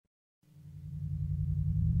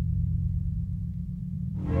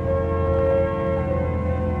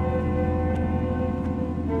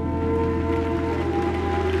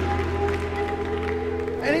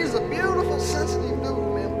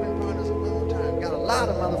lot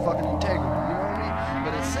of motherfucking integrity, you know what I mean?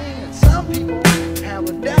 But it seems that some people have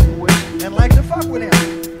a death wish and like to fuck with him.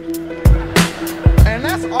 And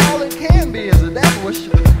that's all it can be, is a death wish.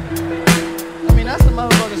 I mean, that's the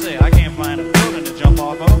motherfucker Say, I can't find a building to jump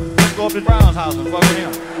off of. Let's go up to Brown's house and fuck with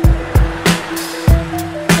him.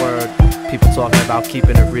 Word. People talking about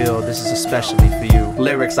keeping it real, this is especially for you.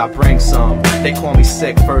 Lyrics, I bring some. They call me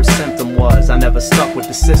sick, first symptom was I never stuck with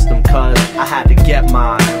the system, cause I had to get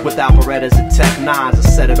mine. With operettas and Tech 9s, I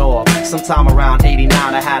set it off. Sometime around 89,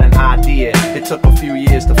 I had an idea. It took a few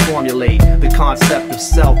years to formulate the concept of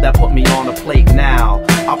self that put me on a plate. Now,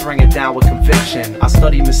 I bring it down with conviction. I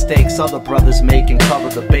study mistakes other brothers make and cover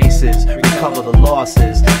the bases, recover the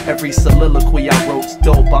losses. Every soliloquy I wrote's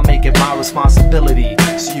dope, I make it my responsibility,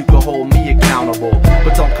 so you can hold me accountable.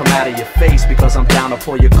 But don't come out of your face, because I'm down to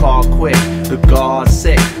pull your car quick. The guard's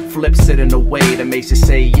sick, flips it in a way that makes you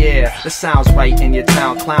say, yeah, this sounds right. In your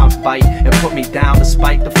town, clowns bite and put me down,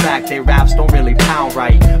 despite the fact they raps don't really pound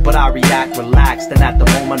right. But I react relaxed, and at the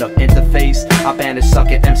moment of interface, I banish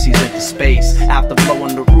sucker MCs into space. After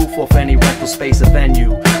blowing the roof off any rental space or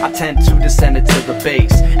venue, I tend to descend it to the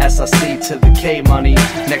bass. SIC to the K money,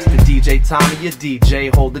 next to DJ Tommy, your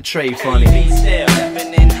DJ, hold the tray funny. Be still,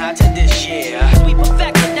 stepping in hot to this year. We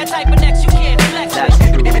perfected that type of next you can't flex. That's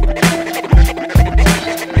true.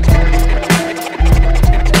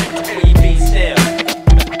 Be still,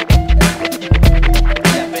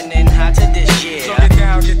 stepping in hot to this year. So get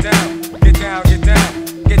down, get down, get down, get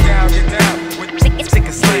down, get down, get down. Sick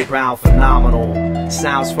of Stay round, phenomenal.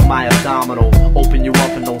 Sounds from my abdominal. Open you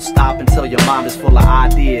up and don't stop until your mind is full of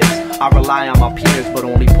ideas. I rely on my peers, but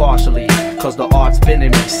only partially, cause the art's been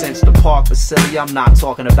in me since the park facility. I'm not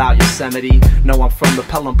talking about Yosemite. No, I'm from the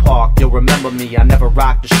Pelham Park. You'll remember me. I never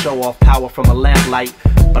rock the show off power from a lamplight,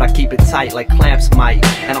 but I keep it tight like clamps might.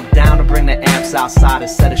 And I'm down to bring the amps outside and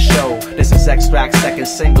set a show. This is Xtracts' second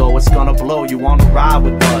single. It's gonna blow. You wanna ride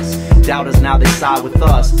with us? Doubters now they side with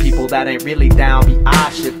us. People that ain't really down be eye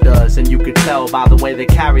shifters, and you could tell by the way they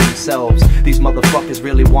carry themselves. These motherfuckers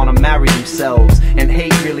really wanna marry themselves, and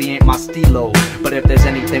hate really ain't my stilo. But if there's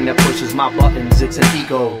anything that pushes my buttons, it's an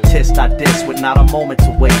egotist I diss with not a moment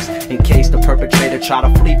to waste, in case the perpetrator try to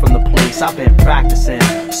flee from the place. I've been practicing,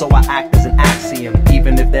 so I act as an axiom.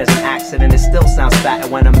 Even if there's an accident, it still sounds fat.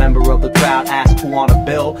 And when a member of the crowd asks who on a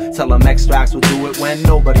bill, tell them Xtracts will do it when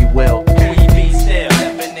nobody will. We be still,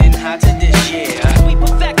 stepping in hot to this year. We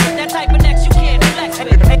perfected that type of next you can't flex.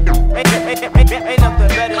 Ain't nothing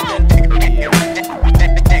better than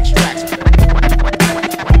Xtracts.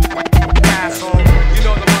 asshole. You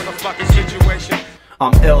know the motherfucking situation.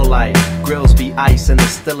 I'm ill like grills be ice in the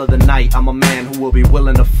still of the night. I'm a man who will be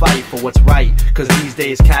willing to fight for what's right, cause these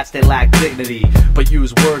days cats they lack dignity, but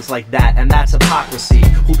use words like that, and that's hypocrisy.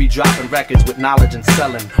 Who be dropping records with knowledge and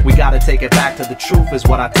selling? We gotta take it back to the truth is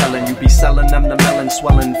what I'm telling. You be selling them the melon,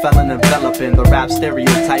 swelling, felon, enveloping the rap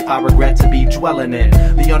stereotype I regret to be dwelling in.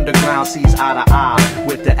 The underground sees eye to eye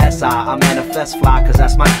with the SI. I manifest fly cause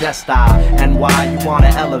that's my guest style. And why you wanna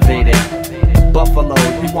elevate it? Buffalo,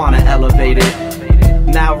 you wanna elevate it.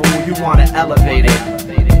 Nauru, you wanna elevate it.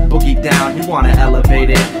 Boogie Down, you wanna elevate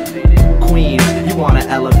it. Queens, you wanna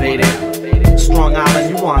elevate it. Strong Island,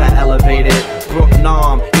 you wanna elevate it. Brook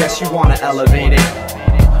Nam, yes, you wanna elevate it.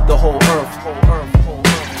 The whole earth